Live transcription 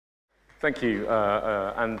Thank you,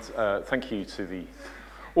 and thank you to the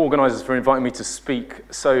organisers for inviting me to speak.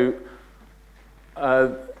 So,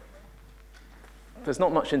 there's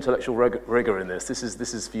not much intellectual rigor in this. This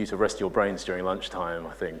is for you to rest your brains during lunchtime,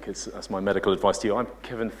 I think. That's my medical advice to you. I'm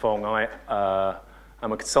Kevin Fong.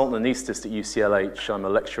 I'm a consultant anaesthetist at UCLH. I'm a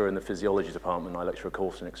lecturer in the physiology department. I lecture a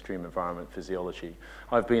course in extreme environment physiology.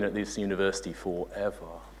 I've been at this university forever.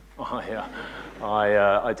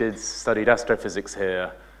 I studied astrophysics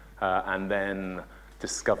here, and then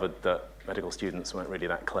discovered that medical students weren't really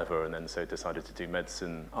that clever, and then so decided to do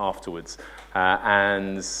medicine afterwards.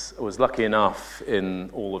 And was lucky enough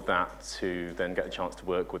in all of that to then get a chance to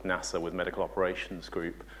work with NASA with Medical Operations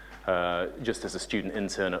Group, just as a student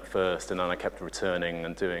intern at first, and then I kept returning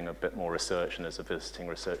and doing a bit more research, and as a visiting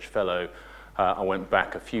research fellow, I went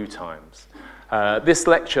back a few times. This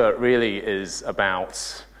lecture really is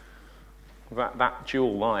about that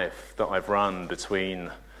dual life that I've run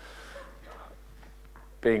between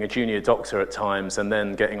being a junior doctor at times and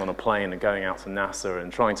then getting on a plane and going out to NASA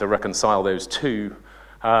and trying to reconcile those two.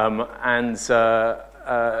 It's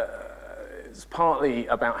partly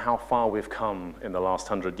about how far we've come in the last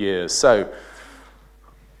 100 years. So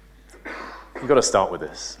you've got to start with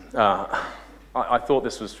this. I thought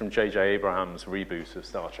this was from J.J. Abrams' reboot of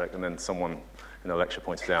Star Trek, and then someone in the lecture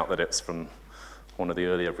pointed out that it's from one of the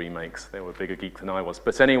earlier remakes. They were a bigger geek than I was.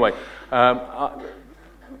 But anyway,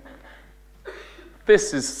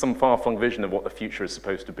 this is some far-flung vision of what the future is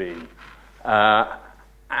supposed to be.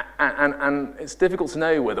 And it's difficult to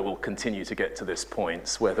know whether we'll continue to get to this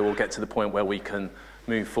point, whether we'll get to the point where we can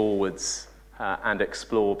move forwards and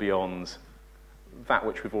explore beyond that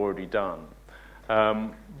which we've already done.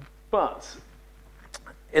 But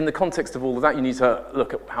in the context of all of that, you need to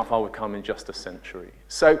look at how far we've come in just a century.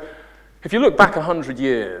 So if you look back 100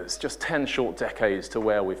 years, just 10 short decades to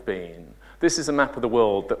where we've been, this is a map of the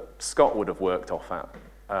world that Scott would have worked off at.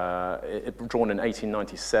 Drawn in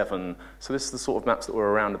 1897, so this is the sort of maps that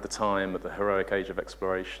were around at the time of the heroic age of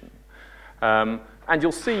exploration. And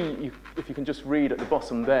you'll see, if you can just read at the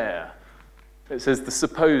bottom there, it says the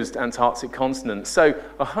supposed Antarctic continent. So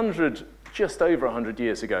just over 100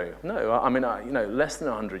 years ago, less than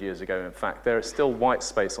 100 years ago, in fact, there is still white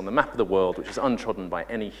space on the map of the world which is untrodden by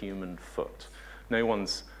any human foot. No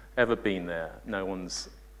one's ever been there. No one's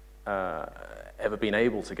ever been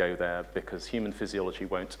able to go there because human physiology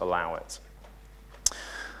won't allow it.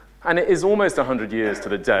 And it is almost 100 years to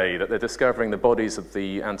the day that they're discovering the bodies of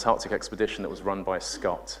the Antarctic expedition that was run by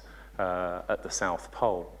Scott at the South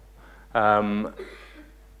Pole. And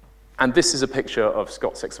this is a picture of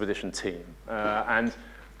Scott's expedition team. And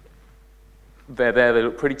they're there, they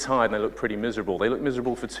look pretty tired, and they look pretty miserable. They look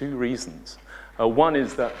miserable for two reasons. One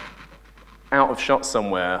is that out of shot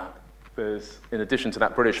somewhere, in addition to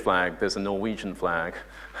that British flag, there's a Norwegian flag,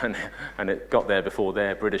 and it got there before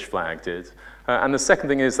their British flag did. And the second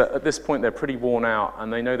thing is that at this point they're pretty worn out,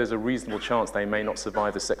 and they know there's a reasonable chance they may not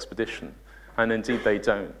survive this expedition. And indeed they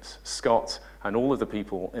don't. Scott and all of the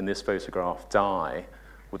people in this photograph die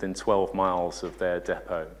within 12 miles of their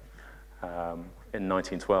depot in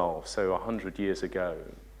 1912, so 100 years ago.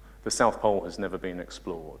 The South Pole has never been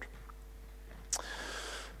explored.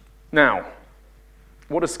 Now,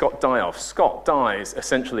 what does Scott die of? Scott dies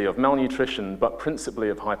essentially of malnutrition, but principally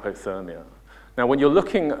of hypothermia. Now, when you're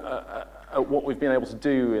looking at what we've been able to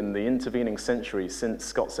do in the intervening century since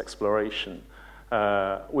Scott's exploration,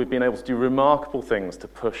 we've been able to do remarkable things to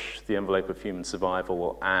push the envelope of human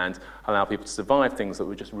survival and allow people to survive things that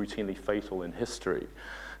were just routinely fatal in history.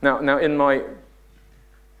 Now in my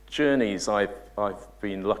journeys, I've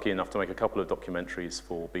been lucky enough to make a couple of documentaries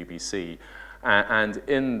for BBC. And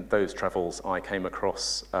in those travels, I came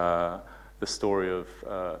across the story of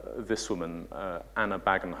this woman, Anna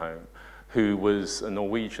Bagenholm, who was a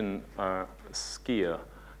Norwegian skier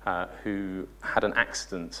who had an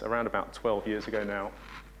accident around about 12 years ago now.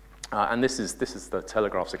 And this is the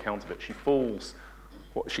Telegraph's account of it. She falls,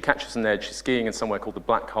 she catches an edge. She's skiing in somewhere called the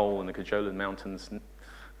Black Hole in the Kjolin Mountains.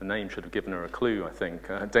 The name should have given her a clue, I think.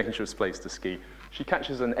 A dangerous place to ski. She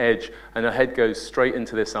catches an edge, and her head goes straight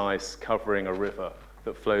into this ice, covering a river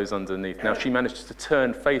that flows underneath. Now, she manages to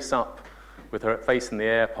turn face up with her face in the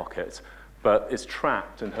air pocket, but is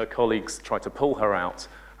trapped, and her colleagues try to pull her out,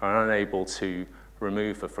 are unable to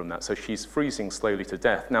remove her from that. So she's freezing slowly to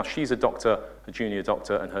death. Now, she's a doctor, a junior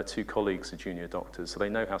doctor, and her two colleagues are junior doctors, so they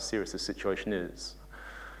know how serious this situation is.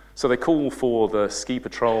 So they call for the ski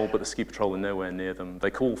patrol, but the ski patrol are nowhere near them.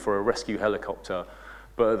 They call for a rescue helicopter,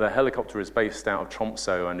 but the helicopter is based out of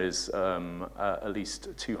Tromsø and is at least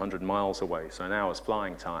 200 miles away, so an hour's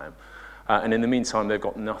flying time. And in the meantime, they've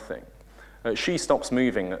got nothing. She stops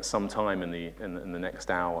moving at some time in the next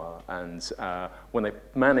hour, and when they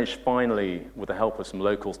manage finally, with the help of some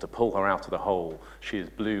locals, to pull her out of the hole, she is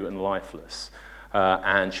blue and lifeless.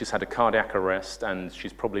 And she's had a cardiac arrest, and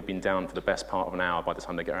she's probably been down for the best part of an hour by the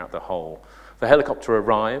time they get her out of the hole. The helicopter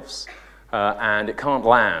arrives, and it can't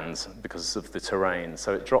land because of the terrain,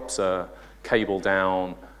 so it drops a cable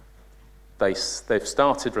down. They've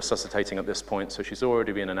started resuscitating at this point, so she's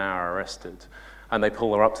already been an hour arrested, and they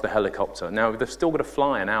pull her up to the helicopter. Now, they've still got to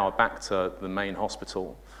fly an hour back to the main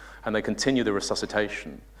hospital, and they continue the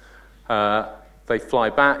resuscitation. They fly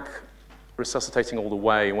back, resuscitating all the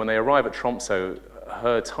way. When they arrive at Tromsø,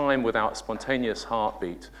 her time without spontaneous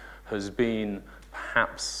heartbeat has been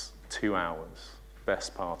perhaps 2 hours,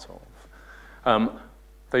 best part of.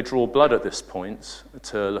 They draw blood at this point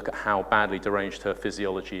to look at how badly deranged her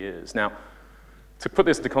physiology is. Now, to put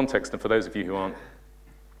this into context, and for those of you who aren't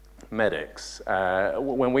medics,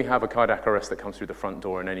 when we have a cardiac arrest that comes through the front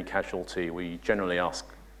door in any casualty, we generally ask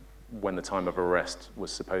when the time of arrest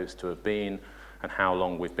was supposed to have been and how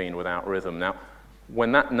long we've been without rhythm. Now,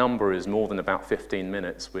 when that number is more than about 15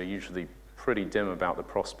 minutes, we're usually pretty dim about the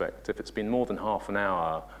prospect. If it's been more than half an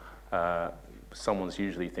hour, someone's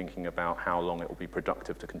usually thinking about how long it will be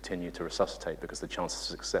productive to continue to resuscitate because the chances of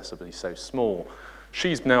success will be so small.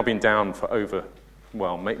 She's now been down for over,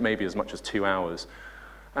 well, maybe as much as 2 hours.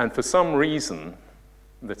 And for some reason,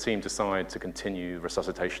 the team decide to continue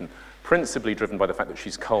resuscitation, principally driven by the fact that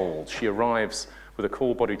she's cold. She arrives with a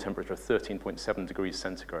core body temperature of 13.7 degrees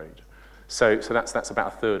centigrade. So that's about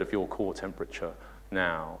a third of your core temperature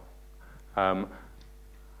now.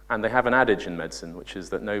 And they have an adage in medicine, which is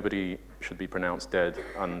that nobody should be pronounced dead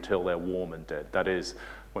until they're warm and dead. That is,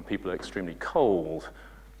 when people are extremely cold,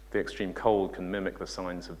 the extreme cold can mimic the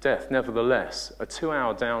signs of death. Nevertheless, a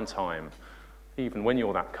 2-hour downtime, even when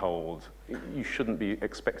you're that cold, you shouldn't be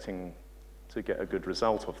expecting to get a good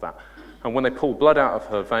result of that. And when they pull blood out of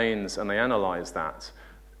her veins and they analyze that,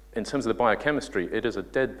 in terms of the biochemistry, it is a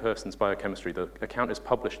dead person's biochemistry. The account is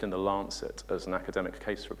published in The Lancet as an academic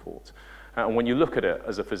case report. And when you look at it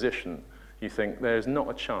as a physician, you think, there's not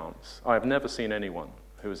a chance. I have never seen anyone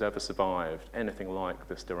who has ever survived anything like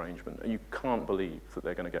this derangement. You can't believe that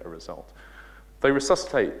they're going to get a result. They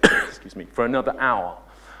resuscitate excuse me, for another hour.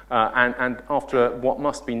 And after what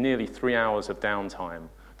must be nearly 3 hours of downtime,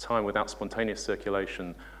 time without spontaneous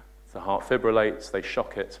circulation, the heart fibrillates, they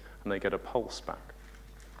shock it, and they get a pulse back.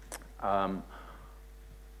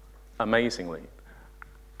 Amazingly.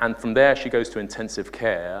 And from there, she goes to intensive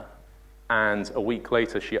care, and a week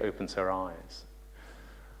later, she opens her eyes.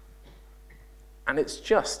 And it's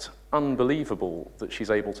just unbelievable that she's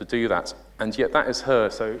able to do that. And yet that is her,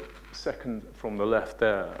 so second from the left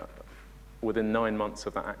there, within 9 months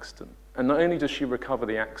of that accident. And not only does she recover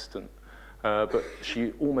the accident, but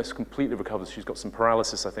she almost completely recovers. She's got some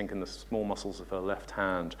paralysis, I think, in the small muscles of her left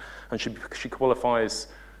hand. And she qualifies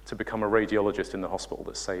to become a radiologist in the hospital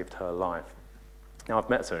that saved her life. Now, I've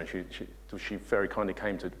met her, and she very kindly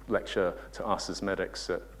came to lecture to us as medics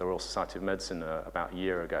at the Royal Society of Medicine about a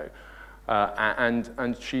year ago.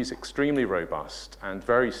 And she's extremely robust and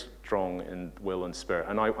very strong in will and spirit.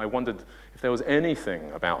 And I wondered if there was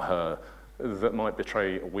anything about her that might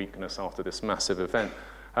betray a weakness after this massive event.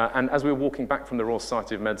 And as we were walking back from the Royal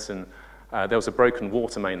Society of Medicine, there was a broken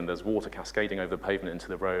water main, and there's water cascading over the pavement into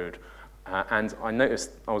the road. And I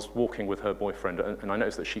noticed, I was walking with her boyfriend, and I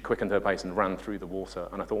noticed that she quickened her pace and ran through the water.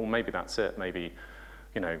 And I thought, well, maybe that's it. Maybe,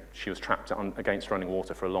 she was trapped against running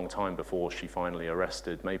water for a long time before she finally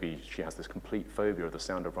arrested. Maybe she has this complete phobia of the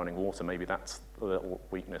sound of running water. Maybe that's a little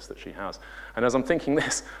weakness that she has. And as I'm thinking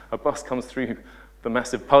this, a bus comes through the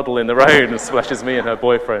massive puddle in the road and splashes me and her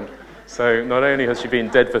boyfriend. So not only has she been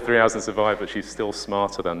dead for 3 hours and survived, but she's still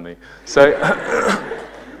smarter than me. So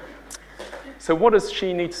what does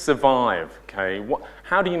she need to survive, okay?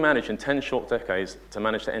 How do you manage in 10 short decades to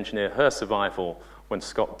manage to engineer her survival when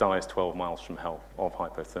Scott dies 12 miles from hell of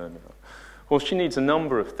hypothermia? Well, she needs a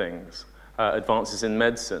number of things, advances in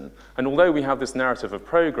medicine. And although we have this narrative of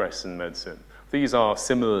progress in medicine, these are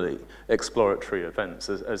similarly exploratory events,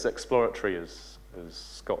 as exploratory as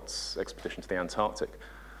Scott's expedition to the Antarctic.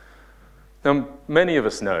 Now, many of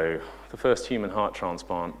us know the first human heart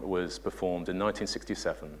transplant was performed in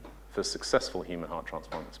 1967. For successful human heart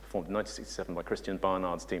transplant. It's performed in 1967 by Christian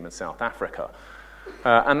Barnard's team in South Africa.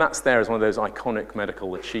 And that's there as one of those iconic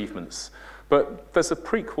medical achievements. But there's a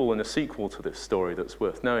prequel and a sequel to this story that's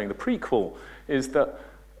worth knowing. The prequel is that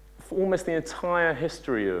for almost the entire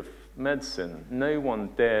history of medicine, no one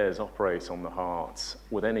dares operate on the heart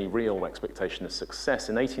with any real expectation of success.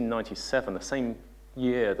 In 1897, the same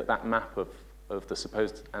year that map of the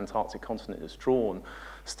supposed Antarctic continent is drawn,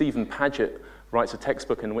 Stephen Paget writes a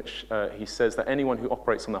textbook in which he says that anyone who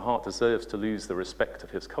operates on the heart deserves to lose the respect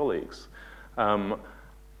of his colleagues.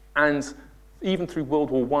 And even through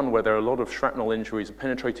World War I, where there are a lot of shrapnel injuries,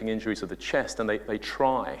 penetrating injuries of the chest, and they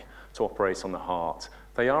try to operate on the heart,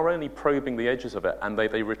 they are only probing the edges of it, and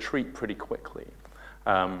they retreat pretty quickly.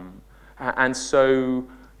 And so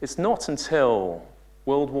it's not until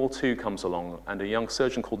World War II comes along and a young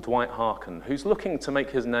surgeon called Dwight Harkin, who's looking to make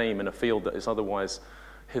his name in a field that is otherwise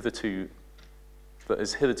hitherto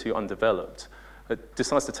undeveloped,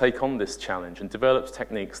 decides to take on this challenge and develops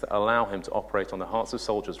techniques that allow him to operate on the hearts of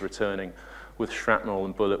soldiers returning with shrapnel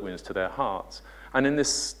and bullet wounds to their hearts. And in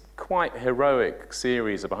this quite heroic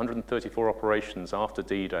series of 134 operations after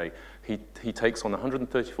D-Day, he takes on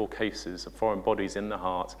 134 cases of foreign bodies in the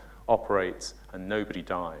heart, operates, and nobody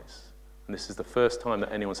dies. And this is the first time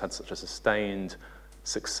that anyone's had such a sustained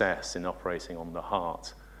success in operating on the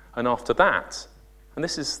heart. And after that, and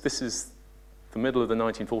this is the middle of the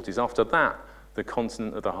 1940s, after that, the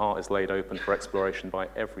continent of the heart is laid open for exploration by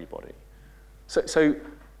everybody. So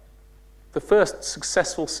the first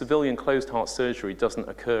successful civilian closed heart surgery doesn't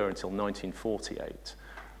occur until 1948.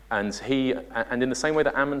 And in the same way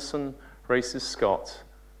that Amundsen races Scott,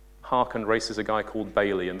 Harkin races a guy called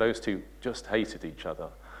Bailey, and those two just hated each other.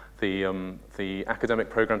 The academic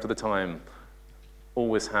programs at the time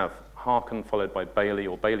always have Harkin followed by Bailey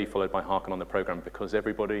or Bailey followed by Harkin on the program because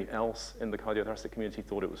everybody else in the cardiothoracic community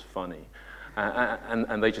thought it was funny.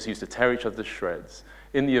 And they just used to tear each other to shreds.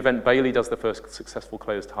 In the event, Bailey does the first successful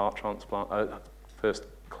closed heart transplant, first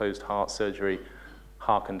closed heart surgery.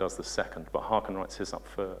 Harkin does the second, but Harkin writes his up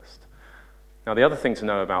first. Now, the other thing to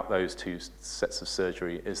know about those two sets of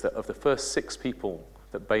surgery is that of the first 6 people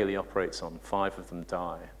that Bailey operates on, 5 of them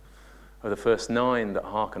die. Of the first 9 that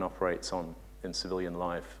Harkin operates on in civilian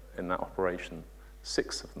life in that operation,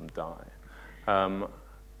 6 of them die.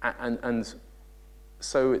 And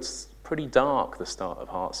so it's pretty dark, the start of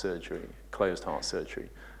heart surgery, closed heart surgery.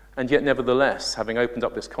 And yet, nevertheless, having opened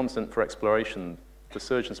up this continent for exploration, the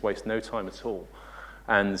surgeons waste no time at all.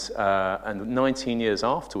 And 19 years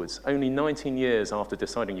afterwards, only 19 years after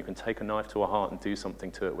deciding you can take a knife to a heart and do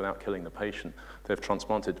something to it without killing the patient, they've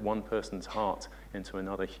transplanted one person's heart into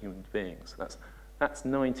another human being. So that's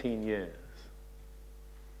 19 years.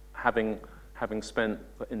 Having spent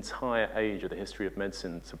the entire age of the history of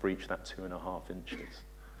medicine to breach that 2.5 inches.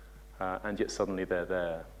 And yet suddenly they're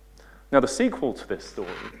there. Now, the sequel to this story,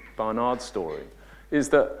 Barnard's story, is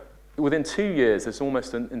that within 2 years, there's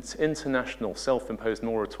almost an international self-imposed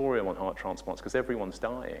moratorium on heart transplants because everyone's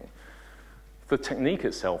dying. The technique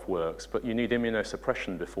itself works, but you need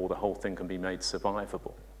immunosuppression before the whole thing can be made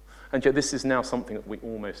survivable. And yet this is now something that we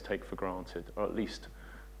almost take for granted, or at least,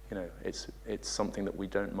 it's something that we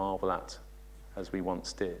don't marvel at as we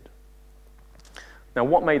once did. Now,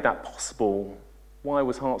 what made that possible? Why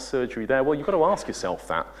was heart surgery there? Well, you've got to ask yourself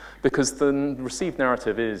that, because the received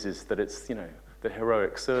narrative is that it's, the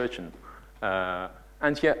heroic surgeon.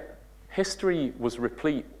 And yet, history was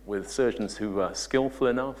replete with surgeons who were skillful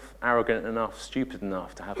enough, arrogant enough, stupid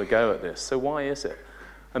enough to have a go at this. So why is it?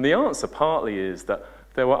 And the answer partly is that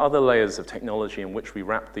there were other layers of technology in which we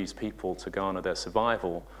wrapped these people to garner their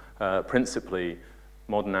survival, principally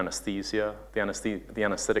modern anesthesia. The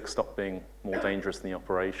anesthetic stopped being more dangerous than the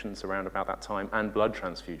operations around about that time, and blood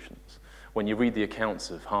transfusions. When you read the accounts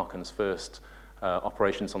of Harkin's first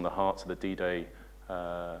operations on the hearts of the D-Day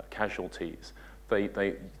casualties,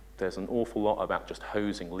 there's an awful lot about just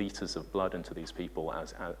hosing liters of blood into these people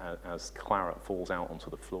as claret falls out onto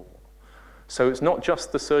the floor. So it's not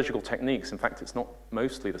just the surgical techniques. In fact, it's not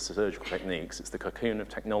mostly the surgical techniques. It's the cocoon of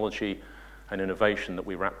technology and innovation that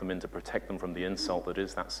we wrap them in to protect them from the insult that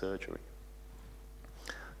is that surgery.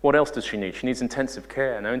 What else does she need? She needs intensive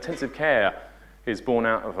care. Now, intensive care is born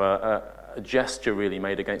out of a gesture really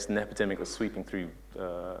made against an epidemic that's sweeping through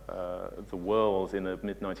the world in the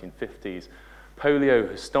mid-1950s.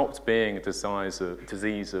 Polio has stopped being a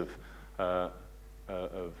disease of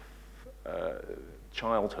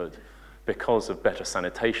childhood because of better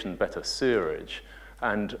sanitation, better sewerage,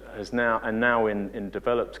 and now in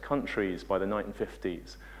developed countries by the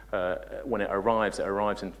 1950s, when it arrives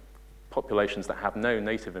in populations that have no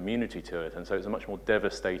native immunity to it, and so it's a much more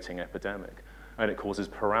devastating epidemic, and it causes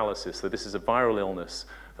paralysis. So this is a viral illness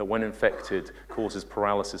that, when infected, causes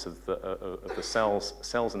paralysis of the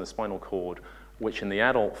cells in the spinal cord, which in the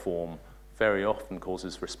adult form very often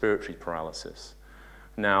causes respiratory paralysis.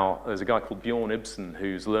 Now, there's a guy called Bjorn Ibsen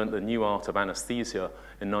who's learned the new art of anesthesia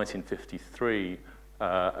in 1953.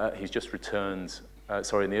 He's just returned, in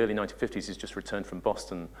the early 1950s, he's just returned from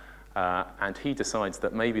Boston And he decides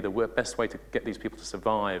that maybe the best way to get these people to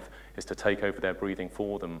survive is to take over their breathing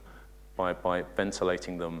for them by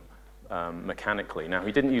ventilating them mechanically. Now,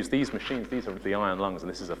 he didn't use these machines. These are the iron lungs,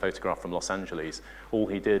 and this is a photograph from Los Angeles. All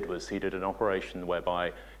he did was he did an operation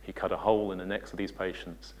whereby he cut a hole in the necks of these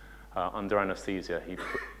patients. Under anesthesia, he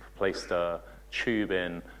placed a tube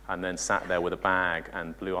in and then sat there with a bag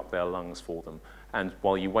and blew up their lungs for them. And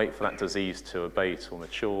while you wait for that disease to abate or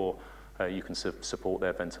mature, you can support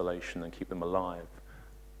their ventilation and keep them alive.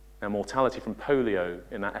 Now, mortality from polio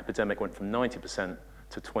in that epidemic went from 90%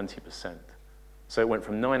 to 20%. So it went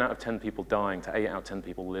from 9 out of 10 people dying to 8 out of 10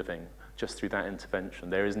 people living just through that intervention.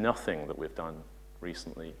 There is nothing that we've done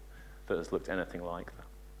recently that has looked anything like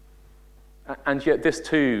that. And yet this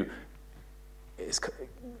too is,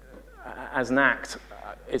 as an act,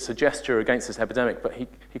 it's a gesture against this epidemic, but he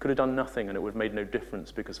could have done nothing and it would have made no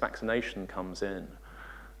difference because vaccination comes in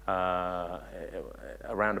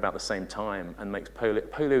around about the same time and makes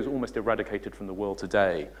polio is almost eradicated from the world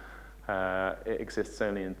today. It exists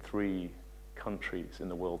only in 3 countries in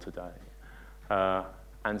the world today.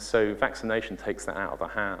 And so vaccination takes that out of our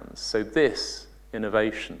hands. So this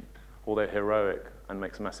innovation, although heroic and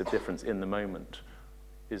makes a massive difference in the moment,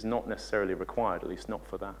 is not necessarily required, at least not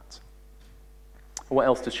for that. What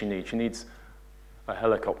else does she need? She needs a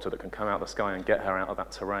helicopter that can come out of the sky and get her out of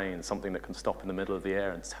that terrain, something that can stop in the middle of the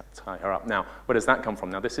air and tie her up. Now, where does that come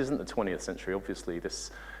from? Now, this isn't the 20th century, obviously.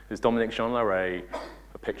 This is Dominique Jean Larrey,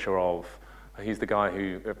 a picture of, he's the guy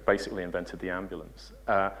who basically invented the ambulance.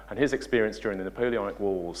 And his experience during the Napoleonic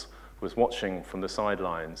Wars was watching from the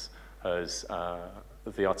sidelines as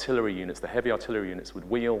the artillery units, the heavy artillery units, would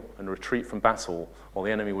wheel and retreat from battle while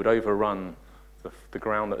the enemy would overrun the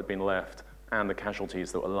ground that had been left and the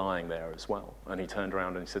casualties that were lying there as well. And he turned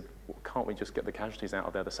around and he said, well, can't we just get the casualties out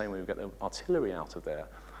of there the same way we get the artillery out of there?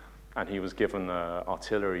 And he was given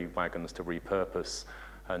artillery wagons to repurpose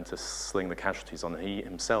and to sling the casualties on. He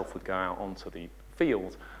himself would go out onto the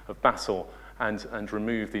field of battle and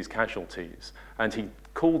remove these casualties. And he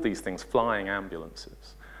called these things flying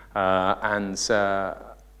ambulances. And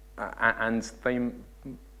they,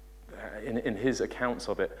 in his accounts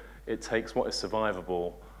of it, it takes what is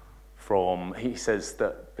survivable from, he says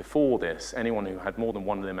that before this, anyone who had more than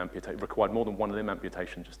one limb amputated, required more than one limb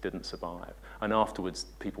amputation just didn't survive. And afterwards,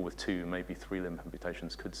 people with 2, maybe 3 limb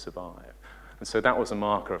amputations could survive. And so that was a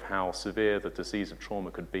marker of how severe the disease of trauma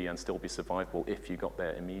could be and still be survivable if you got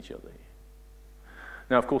there immediately.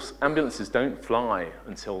 Now, of course, ambulances don't fly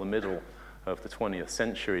until the middle of the 20th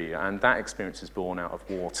century, and that experience is born out of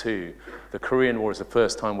War II. The Korean War is the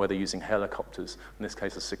first time where they're using helicopters, in this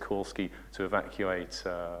case a Sikorsky, to evacuate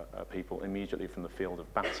people immediately from the field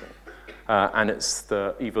of battle. And it's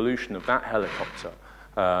the evolution of that helicopter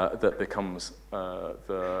that becomes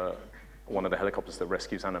one of the helicopters that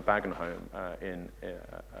rescues Anna Bagenholm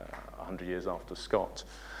 100 years after Scott.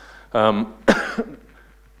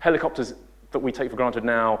 Helicopters that we take for granted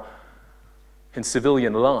now in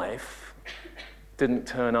civilian life didn't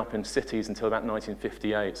turn up in cities until about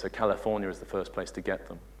 1958, so California is the first place to get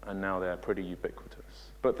them, and now they're pretty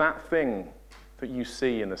ubiquitous. But that thing that you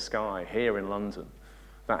see in the sky here in London,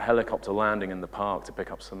 that helicopter landing in the park to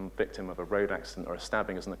pick up some victim of a road accident or a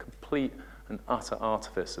stabbing, is a complete and utter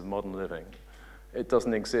artifice of modern living. It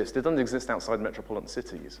doesn't exist. It doesn't exist outside metropolitan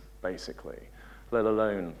cities, basically, let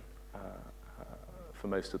alone for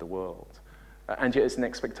most of the world. And yet it's an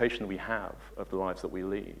expectation that we have of the lives that we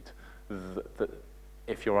lead, that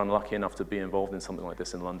if you're unlucky enough to be involved in something like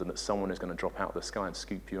this in London, that someone is going to drop out of the sky and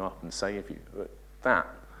scoop you up and save you. That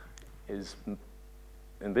is,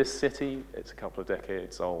 in this city, it's a couple of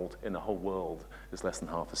decades old. In the whole world, it's less than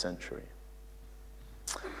half a century.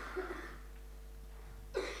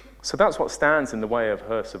 So that's what stands in the way of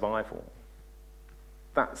her survival.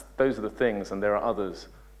 Those are the things, and there are others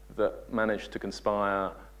that manage to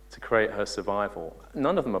conspire to create her survival.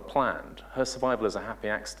 None of them are planned. Her survival is a happy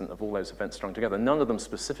accident of all those events strung together. None of them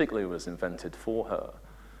specifically was invented for her.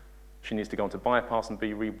 She needs to go into bypass and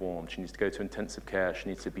be reborn. She needs to go to intensive care. She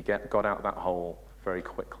needs to be got out of that hole very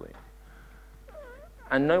quickly.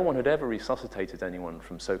 And no one had ever resuscitated anyone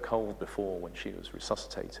from so cold before when she was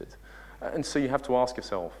resuscitated. And so you have to ask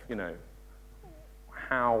yourself,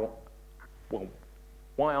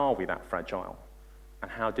 why are we that fragile? And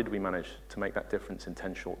how did we manage to make that difference in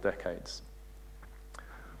 10 short decades?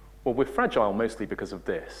 Well, we're fragile mostly because of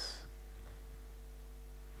this.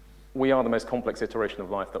 We are the most complex iteration of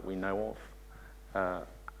life that we know of.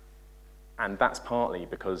 And that's partly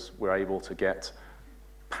because we're able to get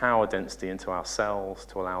power density into our cells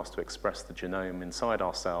to allow us to express the genome inside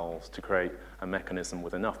our cells, to create a mechanism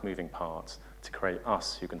with enough moving parts to create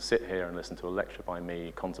us who can sit here and listen to a lecture by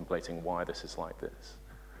me contemplating why this is like this.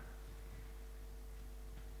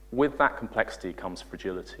 With that complexity comes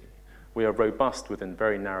fragility. We are robust within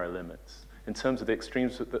very narrow limits. In terms of the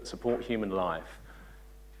extremes that support human life,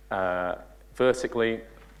 vertically,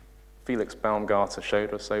 Felix Baumgartner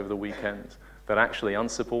showed us over the weekend that actually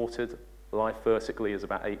unsupported life vertically is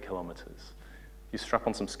about 8 kilometers. You strap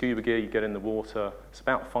on some scuba gear, you get in the water, it's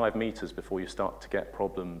about 5 meters before you start to get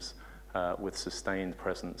problems with sustained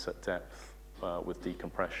presence at depth with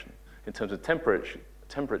decompression. In terms of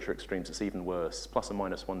temperature extremes, it's even worse. Plus or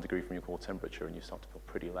minus 1 degree from your core temperature, and you start to feel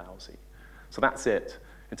pretty lousy. So that's it.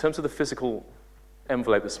 In terms of the physical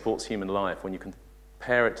envelope that supports human life, when you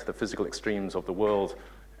compare it to the physical extremes of the world,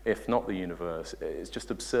 if not the universe, it's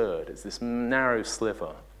just absurd. It's this narrow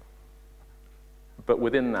sliver. But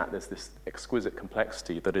within that, there's this exquisite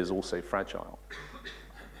complexity that is also fragile.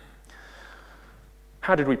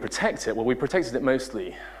 How did we protect it? Well, we protected it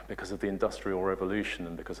mostly because of the Industrial Revolution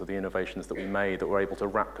and because of the innovations that we made that were able to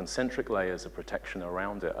wrap concentric layers of protection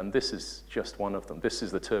around it. And this is just one of them. This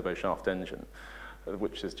is the turboshaft engine,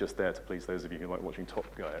 which is just there to please those of you who like watching Top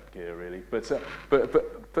Gear, really. But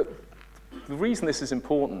the reason this is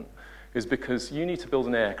important is because you need to build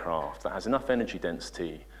an aircraft that has enough energy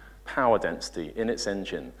density, power density in its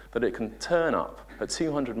engine that it can turn up at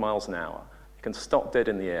 200 miles an hour. It can stop dead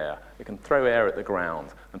in the air. It can throw air at the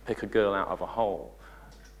ground and pick a girl out of a hole.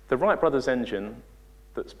 The Wright brothers engine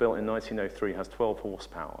that's built in 1903 has 12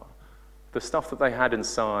 horsepower. The stuff that they had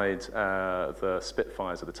inside the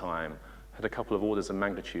Spitfires at the time had a couple of orders of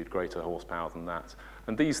magnitude greater horsepower than that.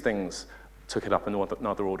 And these things took it up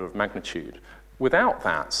another order of magnitude. Without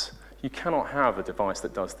that, you cannot have a device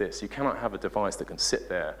that does this. You cannot have a device that can sit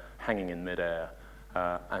there hanging in midair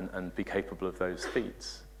and be capable of those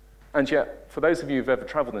feats. And yet, for those of you who've ever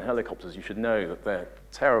traveled in helicopters, you should know that they're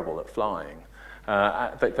terrible at flying.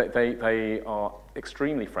 They are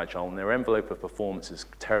extremely fragile, and their envelope of performance is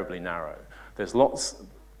terribly narrow. There's lots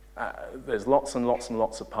and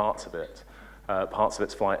lots of parts of its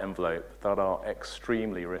flight envelope that are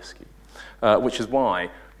extremely risky, which is why,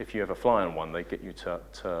 if you ever fly on one, they get you to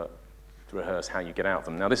rehearse how you get out of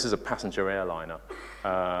them. Now, this is a passenger airliner,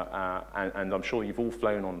 and I'm sure you've all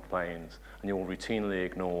flown on planes, and you'll routinely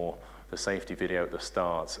ignore the safety video at the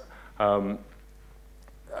start.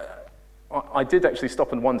 I did actually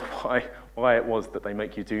stop and wonder why it was that they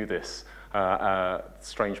make you do this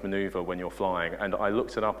strange maneuver when you're flying, and I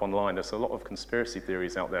looked it up online. There's a lot of conspiracy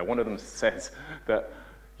theories out there. One of them says that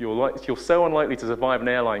you're so unlikely to survive an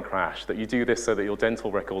airline crash that you do this so that your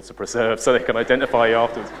dental records are preserved so they can identify you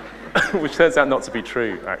afterwards, which turns out not to be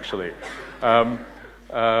true, actually. So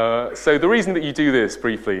the reason that you do this,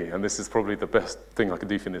 briefly, and this is probably the best thing I can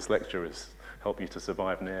do for this lecture, is help you to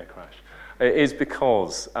survive an air crash, is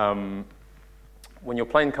because when your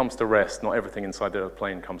plane comes to rest, not everything inside the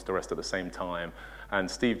plane comes to rest at the same time. And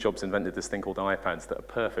Steve Jobs invented this thing called iPads that are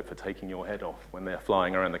perfect for taking your head off when they're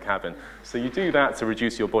flying around the cabin. So you do that to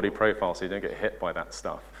reduce your body profile so you don't get hit by that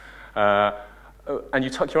stuff. And you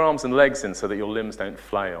tuck your arms and legs in so that your limbs don't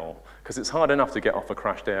flail, because it's hard enough to get off a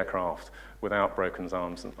crashed aircraft without broken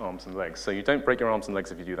arms and legs. So you don't break your arms and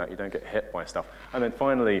legs if you do that. You don't get hit by stuff. And then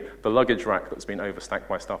finally, the luggage rack that's been overstacked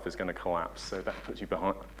by stuff is going to collapse. So that puts you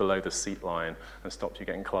below the seat line and stops you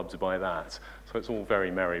getting clubbed by that. So it's all very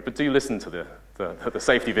merry. But do listen to the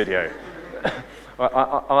safety video.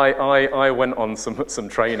 I went on some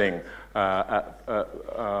training at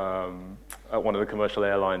one of the commercial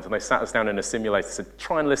airlines, and they sat us down in a simulator and said,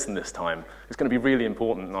 try and listen this time. It's going to be really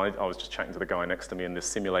important. And I was just chatting to the guy next to me in this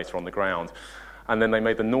simulator on the ground. And then they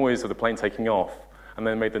made the noise of the plane taking off, and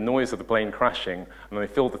then made the noise of the plane crashing, and then they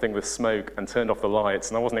filled the thing with smoke and turned off the lights,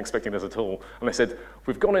 and I wasn't expecting this at all. And they said,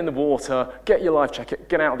 we've gone in the water, get your life jacket,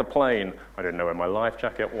 get out of the plane. I didn't know where my life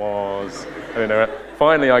jacket was. I didn't know it.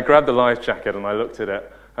 Finally, I grabbed the life jacket and I looked at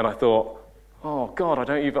it, and I thought, oh God, I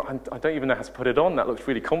don't even know how to put it on. That looks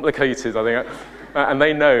really complicated. I think, and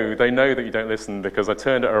they know that you don't listen, because I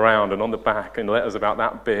turned it around, and on the back, in letters about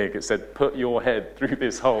that big, it said, "Put your head through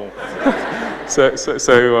this hole." Yes.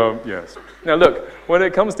 Now look, when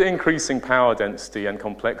it comes to increasing power density and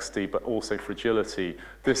complexity, but also fragility,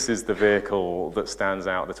 this is the vehicle that stands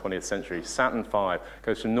out in the 20th century. Saturn V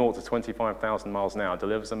goes from 0 to 25,000 miles an hour,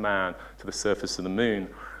 delivers a man to the surface of the moon.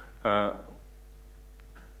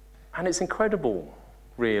 And it's incredible,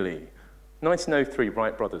 really. 1903,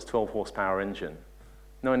 Wright brothers, 12 horsepower engine.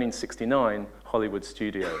 1969, Hollywood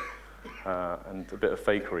studio, and a bit of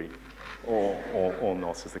fakery, or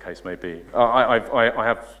not, as the case may be. I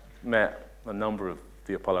have met a number of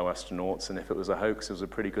the Apollo astronauts, and if it was a hoax, it was a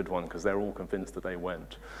pretty good one, because they're all convinced that they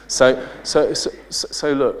went. So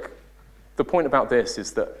look, the point about this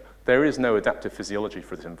is that there is no adaptive physiology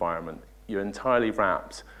for this environment. You're entirely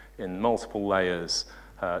wrapped in multiple layers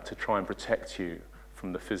to try and protect you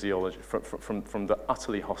from the physiology, from the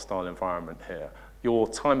utterly hostile environment here. Your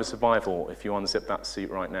time of survival, if you unzip that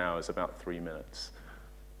seat right now, is about 3 minutes.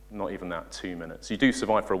 Not even that, 2 minutes. You do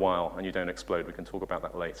survive for a while and you don't explode. We can talk about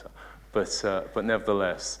that later. But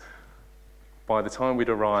nevertheless, by the time we'd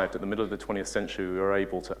arrived at the middle of the 20th century, we were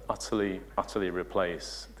able to utterly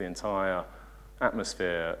replace the entire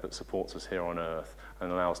atmosphere that supports us here on Earth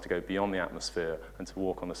and allow us to go beyond the atmosphere and to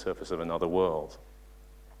walk on the surface of another world.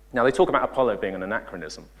 Now, they talk about Apollo being an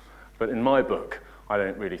anachronism, but in my book, I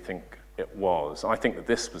don't really think it was. I think that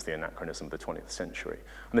this was the anachronism of the 20th century.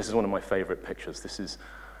 And this is one of my favorite pictures. This is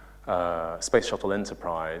Space Shuttle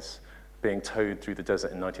Enterprise being towed through the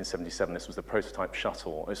desert in 1977. This was the prototype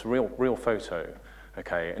shuttle. It's a real photo,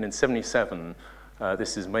 okay? And in 77,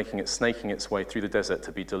 this is snaking its way through the desert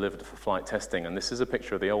to be delivered for flight testing. And this is a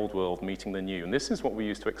picture of the old world meeting the new. And this is what we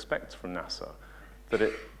used to expect from NASA, that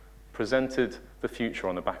it presented the future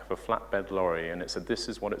on the back of a flatbed lorry, and it said, this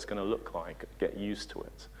is what it's going to look like. Get used to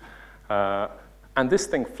it. And this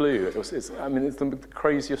thing flew. It's the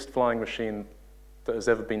craziest flying machine that has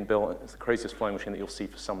ever been built. It's the craziest flying machine that you'll see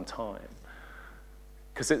for some time.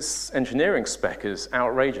 Because its engineering spec is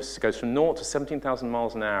outrageous. It goes from 0 to 17,000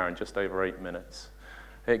 miles an hour in just over 8 minutes.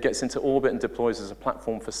 It gets into orbit and deploys as a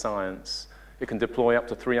platform for science. It can deploy up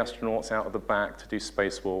to 3 astronauts out of the back to do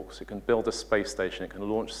spacewalks. It can build a space station. It can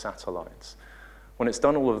launch satellites. When it's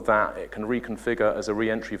done all of that, it can reconfigure as a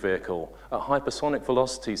re-entry vehicle. At hypersonic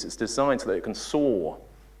velocities, it's designed so that it can soar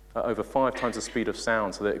at over 5 times the speed of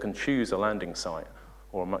sound, so that it can choose a landing site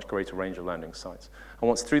or a much greater range of landing sites. And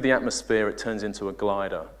once through the atmosphere, it turns into a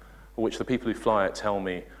glider, which the people who fly it tell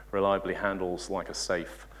me reliably handles like a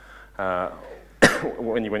safe.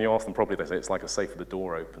 When you ask them properly, they say it's like a safe with the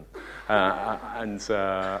door open.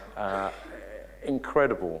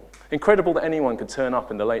 Incredible. Incredible that anyone could turn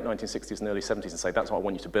up in the late 1960s and early 70s and say, that's what I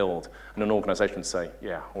want you to build. And an organization would say,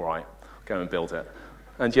 yeah, all right, go and build it.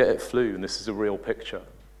 And yet it flew, and this is a real picture.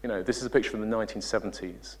 You know, this is a picture from the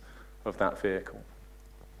 1970s of that vehicle.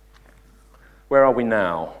 Where are we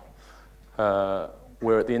now?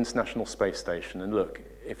 We're at the International Space Station. And look,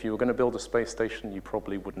 if you were going to build a space station, you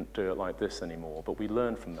probably wouldn't do it like this anymore. But we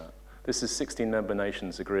learned from that. This is 16 member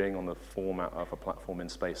nations agreeing on the format of a platform in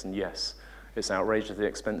space. And yes, it's outrageously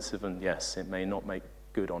expensive, and yes, it may not make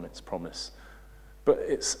good on its promise. But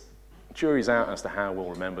jury's out as to how we'll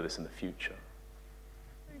remember this in the future.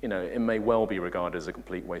 You know, it may well be regarded as a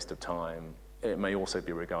complete waste of time. It may also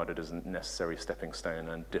be regarded as a necessary stepping stone,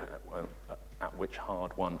 and at which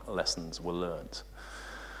hard-won lessons were learned.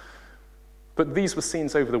 But these were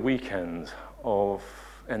scenes over the weekend of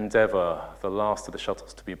Endeavour, the last of the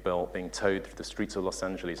shuttles to be built, being towed through the streets of Los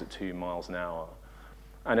Angeles at 2 miles an hour.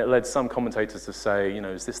 And it led some commentators to say, you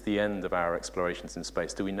know, is this the end of our explorations in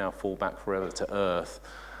space? Do we now fall back forever to Earth?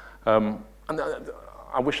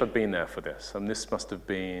 I wish I'd been there for this. This must have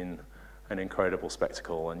been an incredible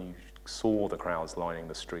spectacle, and you saw the crowds lining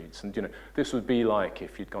the streets. And, you know, this would be like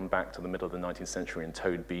if you'd gone back to the middle of the 19th century and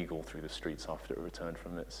towed Beagle through the streets after it returned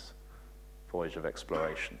from its voyage of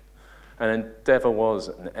exploration. And Endeavour was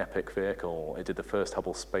an epic vehicle. It did the first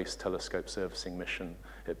Hubble Space Telescope servicing mission.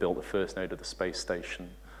 It built the first node of the space station.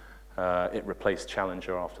 It replaced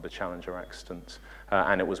Challenger after the Challenger accident.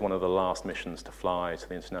 And it was one of the last missions to fly to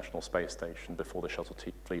the International Space Station before the shuttle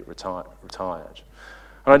fleet retired.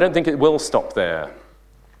 And I don't think it will stop there.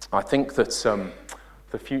 I think that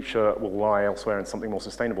the future will lie elsewhere in something more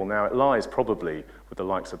sustainable. Now, it lies probably with the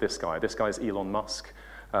likes of this guy. This guy's Elon Musk.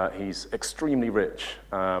 He's extremely rich,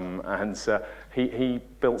 and he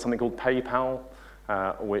built something called PayPal,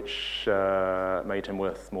 which made him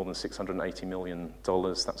worth more than $680 million.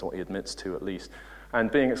 That's what he admits to, at least. And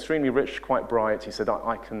being extremely rich, quite bright, he said,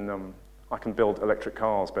 I can build electric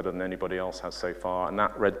cars better than anybody else has so far. And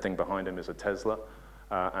that red thing behind him is a Tesla,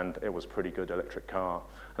 and it was a pretty good electric car.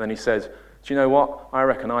 And then he said, do you know what? I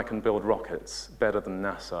reckon I can build rockets better than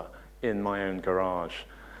NASA in my own garage.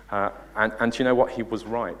 And you know what? He was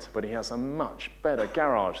right, but he has a much better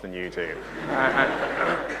garage than you do.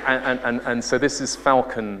 And so this is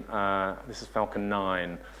Falcon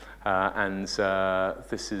 9, and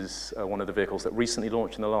this is one of the vehicles that recently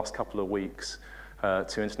launched in the last couple of weeks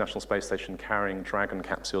to International Space Station, carrying Dragon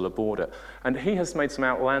capsule aboard it. And he has made some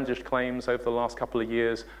outlandish claims over the last couple of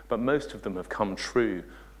years, but most of them have come true.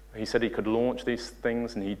 He said he could launch these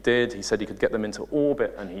things, and he did. He said he could get them into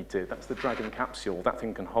orbit, and he did. That's the Dragon capsule. That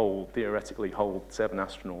thing can theoretically hold 7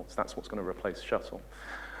 astronauts. That's what's going to replace shuttle.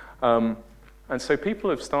 And so people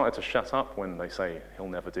have started to shut up when they say he'll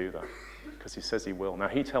never do that, because he says he will. Now,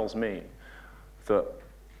 he tells me that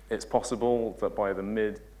it's possible that by the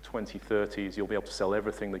mid-2030s, you'll be able to sell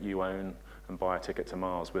everything that you own and buy a ticket to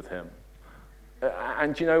Mars with him.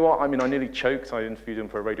 And you know what? I mean, I nearly choked. I interviewed him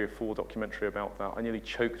for a Radio 4 documentary about that. I nearly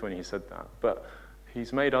choked when he said that. But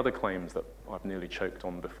he's made other claims that I've nearly choked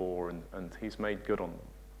on before, and he's made good on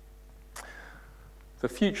them. The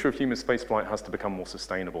future of human spaceflight has to become more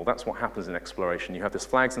sustainable. That's what happens in exploration. You have this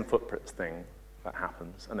flags and footprints thing that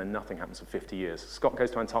happens, and then nothing happens for 50 years. Scott goes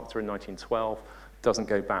to Antarctica in 1912, doesn't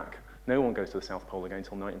go back. No one goes to the South Pole again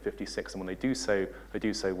until 1956, and when they do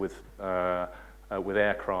so with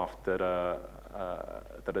aircraft that are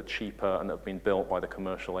cheaper and that have been built by the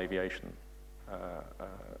commercial aviation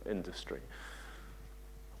industry.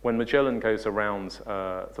 When Magellan goes around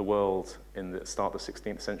the world in the start of the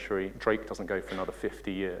 16th century, Drake doesn't go for another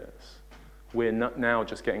 50 years. We're now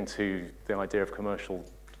just getting to the idea of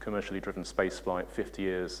commercially driven spaceflight 50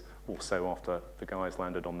 years or so after the guys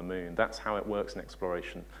landed on the moon. That's how it works in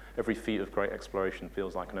exploration. Every feat of great exploration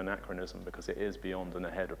feels like an anachronism because it is beyond and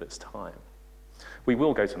ahead of its time. We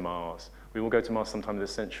will go to Mars. We will go to Mars sometime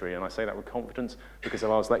this century, and I say that with confidence because if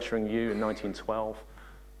I was lecturing you in 1912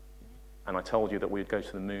 and I told you that we'd go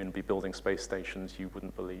to the moon and be building space stations, you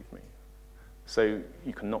wouldn't believe me. So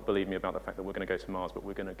you cannot believe me about the fact that we're going to go to Mars, but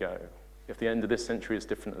we're going to go. If the end of this century is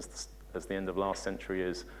different as the end of last century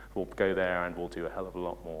is, we'll go there and we'll do a hell of a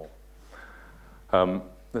lot more.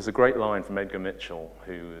 There's a great line from Edgar Mitchell,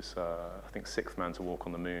 who is, I think, 6th man to walk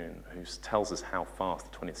on the moon, who tells us how fast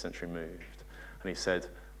the 20th century moved. And he said,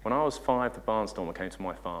 when I was 5, the barnstormer came to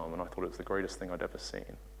my farm, and I thought it was the greatest thing I'd ever seen.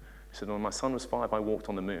 He said, when my son was 5, I walked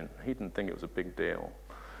on the moon. He didn't think it was a big deal.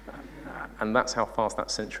 And that's how fast that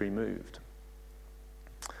century moved.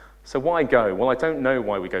 So why go? Well, I don't know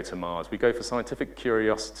why we go to Mars. We go for scientific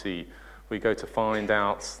curiosity. We go to find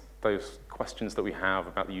out those questions that we have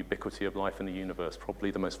about the ubiquity of life in the universe,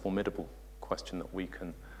 probably the most formidable question that we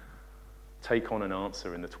can take on and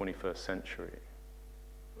answer in the 21st century.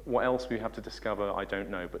 What else we have to discover, I don't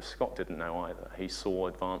know, but Scott didn't know either. He saw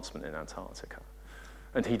advancement in Antarctica.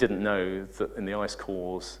 And he didn't know that in the ice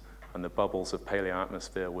cores and the bubbles of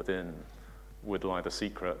paleoatmosphere within would lie the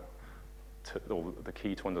secret, or the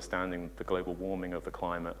key to understanding the global warming of the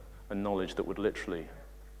climate, and knowledge that would literally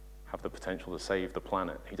have the potential to save the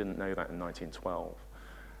planet. He didn't know that in 1912.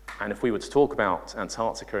 And if we were to talk about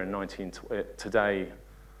Antarctica in today,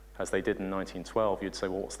 as they did in 1912, you'd say,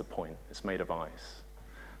 well, what's the point? It's made of ice.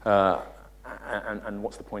 And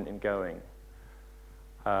what's the point in going?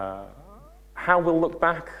 How we'll look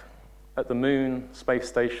back at the moon, space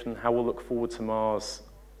station, how we'll look forward to Mars,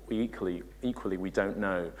 equally we don't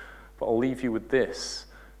know. But I'll leave you with this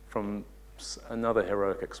from another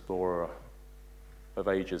heroic explorer of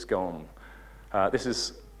ages gone. This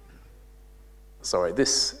is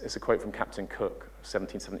a quote from Captain Cook,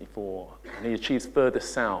 1774, and he achieves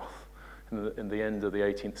furthest south in the end of the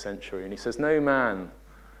 18th century, and he says, no man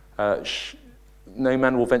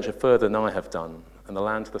will venture further than I have done, and the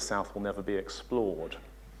land to the south will never be explored.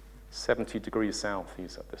 70 degrees south,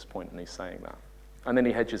 he's at this point, and he's saying that. And then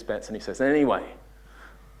he hedges bets, and he says, anyway,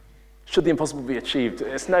 should the impossible be achieved,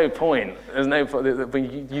 it's no point. There's no point. It'll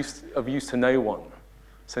be of use to no one.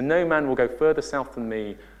 So no man will go further south than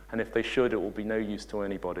me, and if they should, it will be no use to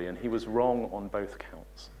anybody. And he was wrong on both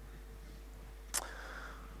counts.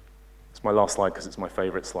 It's my last slide because it's my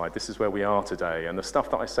favorite slide. This is where we are today. And the stuff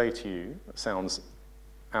that I say to you sounds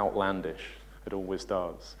outlandish. It always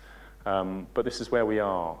does. But this is where we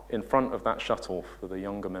are. In front of that shuttle, for the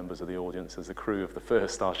younger members of the audience, is the crew of the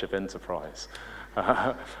first Starship Enterprise.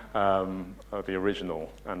 The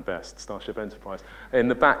original and best Starship Enterprise. In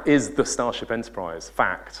the back is the Starship Enterprise,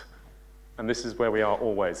 fact. And this is where we are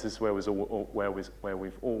always. This is where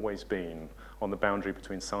we've always been, on the boundary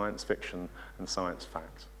between science fiction and science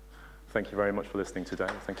fact. Thank you very much for listening today.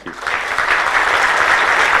 Thank you.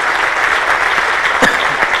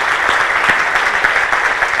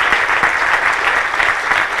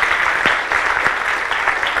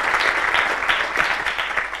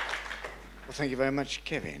 Well, thank you very much,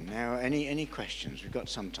 Kevin. Now, any questions? We've got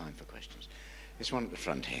some time for questions. This one at the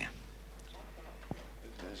front here.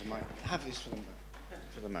 There's a mic. Have this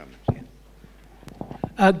for the moment.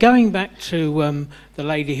 Yeah. Going back to the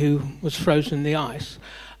lady who was frozen in the ice,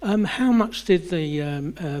 how much did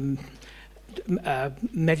the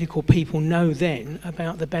medical people know then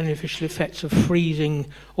about the beneficial effects of freezing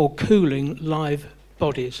or cooling live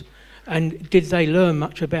bodies? And did they learn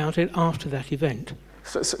much about it after that event?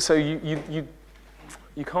 So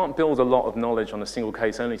you can't build a lot of knowledge on a single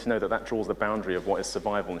case only to know that that draws the boundary of what is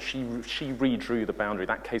survivable. And she redrew the boundary,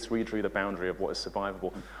 that case redrew the boundary of what is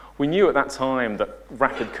survivable. We knew at that time that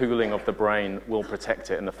rapid cooling of the brain will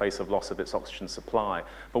protect it in the face of loss of its oxygen supply,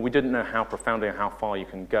 but we didn't know how profoundly and how far you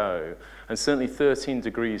can go. And certainly 13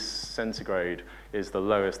 degrees centigrade is the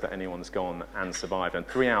lowest that anyone's gone and survived. And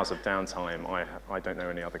 3 hours of downtime, I don't know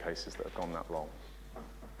any other cases that have gone that long.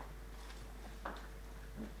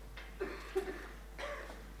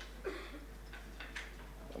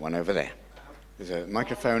 One over there. There's a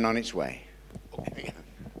microphone on its way. There we go.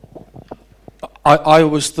 I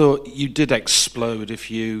always thought you did explode if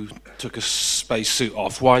you took a spacesuit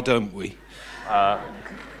off. Why don't we?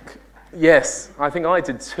 Yes, I think I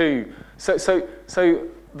did too. So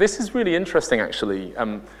this is really interesting, actually,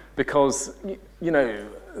 because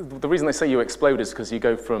the reason they say you explode is because you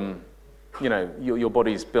go from, your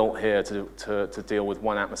body's built here to deal with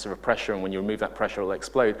 1 atmosphere of pressure, and when you remove that pressure, it'll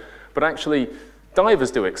explode. But actually,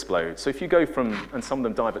 divers do explode. So if you go from, and some of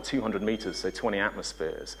them dive at 200 meters, so 20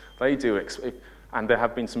 atmospheres, they do and there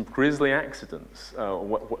have been some grisly accidents.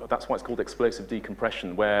 That's why it's called explosive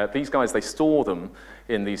decompression, where these guys, they store them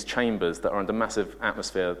in these chambers that are under massive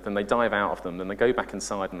atmosphere, then they dive out of them, then they go back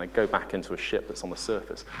inside and they go back into a ship that's on the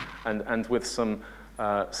surface. And with some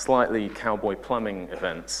slightly cowboy plumbing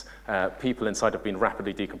events, people inside have been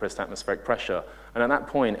rapidly decompressed to atmospheric pressure. And at that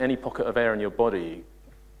point, any pocket of air in your body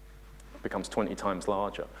becomes 20 times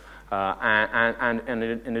larger. And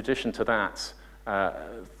in addition to that,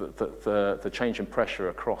 the change in pressure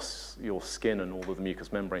across your skin and all of the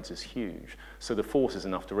mucous membranes is huge. So the force is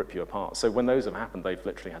enough to rip you apart. So when those have happened, they've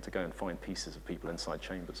literally had to go and find pieces of people inside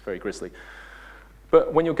chambers. Very grisly.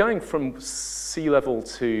 But when you're going from sea level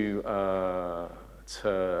to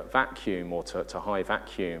vacuum or to high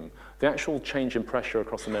vacuum, the actual change in pressure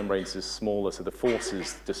across the membranes is smaller, so the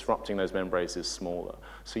forces disrupting those membranes is smaller.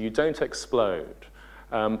 So you don't explode.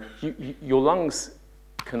 Your lungs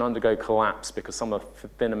can undergo collapse because some of the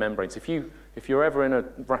thinner membranes. If you're ever in a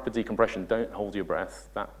rapid decompression, don't hold your breath.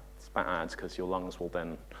 That's bad because your lungs will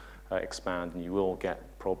then expand and you will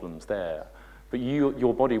get problems there. But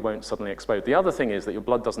your body won't suddenly explode. The other thing is that your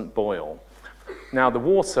blood doesn't boil. Now, the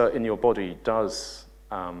water in your body does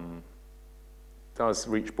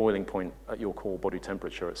reach boiling point at your core body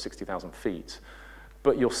temperature at 60,000 feet.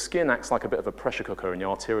 But your skin acts like a bit of a pressure cooker, and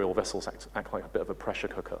your arterial vessels act like a bit of a pressure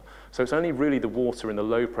cooker. So it's only really the water in the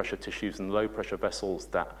low-pressure tissues and low-pressure vessels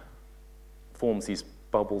that forms these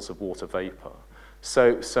bubbles of water vapor.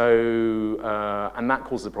 And that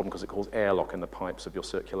causes a problem because it causes airlock in the pipes of your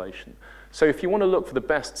circulation. So if you want to look for the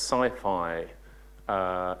best sci-fi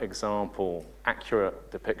example, accurate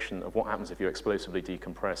depiction of what happens if you explosively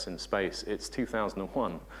decompress in space, it's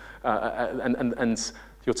 2001. And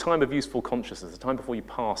your time of useful consciousness, the time before you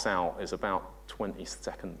pass out, is about 20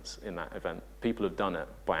 seconds in that event. People have done it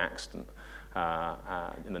by accident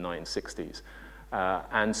in the 1960s.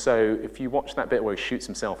 And so if you watch that bit where he shoots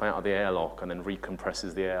himself out of the airlock and then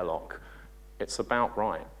recompresses the airlock, it's about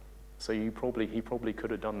right. So he probably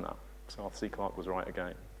could have done that. So Arthur C. Clarke was right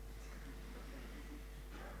again.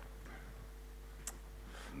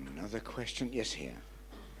 Another question? Yes, here.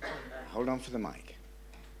 Hold on for the mic.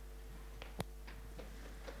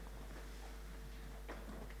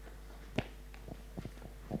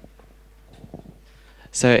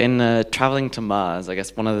 So in traveling to Mars, I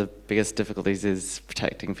guess one of the biggest difficulties is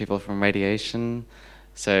protecting people from radiation.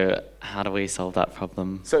 So how do we solve that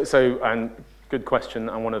problem? So good question,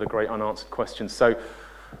 and one of the great unanswered questions. So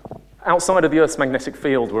outside of the Earth's magnetic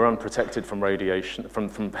field, we're unprotected from radiation,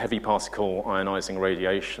 from heavy particle ionizing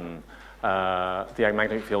radiation. The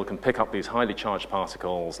magnetic field can pick up these highly charged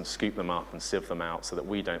particles and scoop them up and sieve them out so that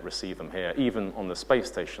we don't receive them here. Even on the space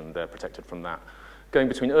station, they're protected from that. Going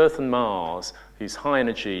between Earth and Mars, these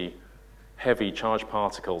high-energy, heavy charged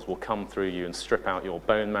particles will come through you and strip out your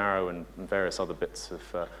bone marrow and various other bits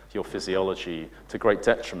of your physiology to great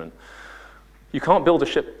detriment. You can't build a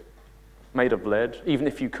ship made of lead. Even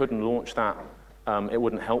if you could and launch that, it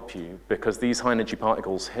wouldn't help you because these high-energy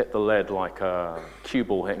particles hit the lead like a cue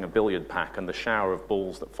ball hitting a billiard pack, and the shower of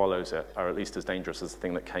balls that follows it are at least as dangerous as the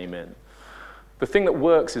thing that came in. The thing that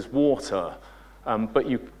works is water. But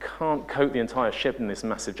you can't coat the entire ship in this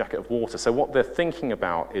massive jacket of water. So what they're thinking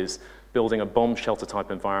about is building a bomb shelter type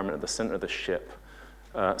environment at the center of the ship,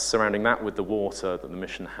 surrounding that with the water that the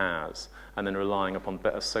mission has, and then relying upon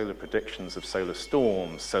better solar predictions of solar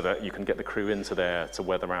storms so that you can get the crew into there to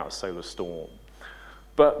weather out a solar storm.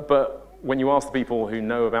 But when you ask the people who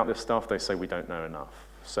know about this stuff, they say we don't know enough.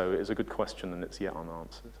 So it is a good question, and it's yet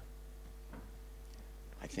unanswered.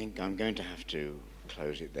 I think I'm going to have to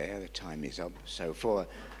close it there. The time is up. So for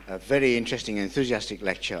a very interesting and enthusiastic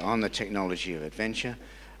lecture on the technology of adventure,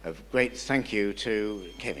 a great thank you to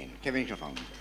Kevin. Kevin, come on.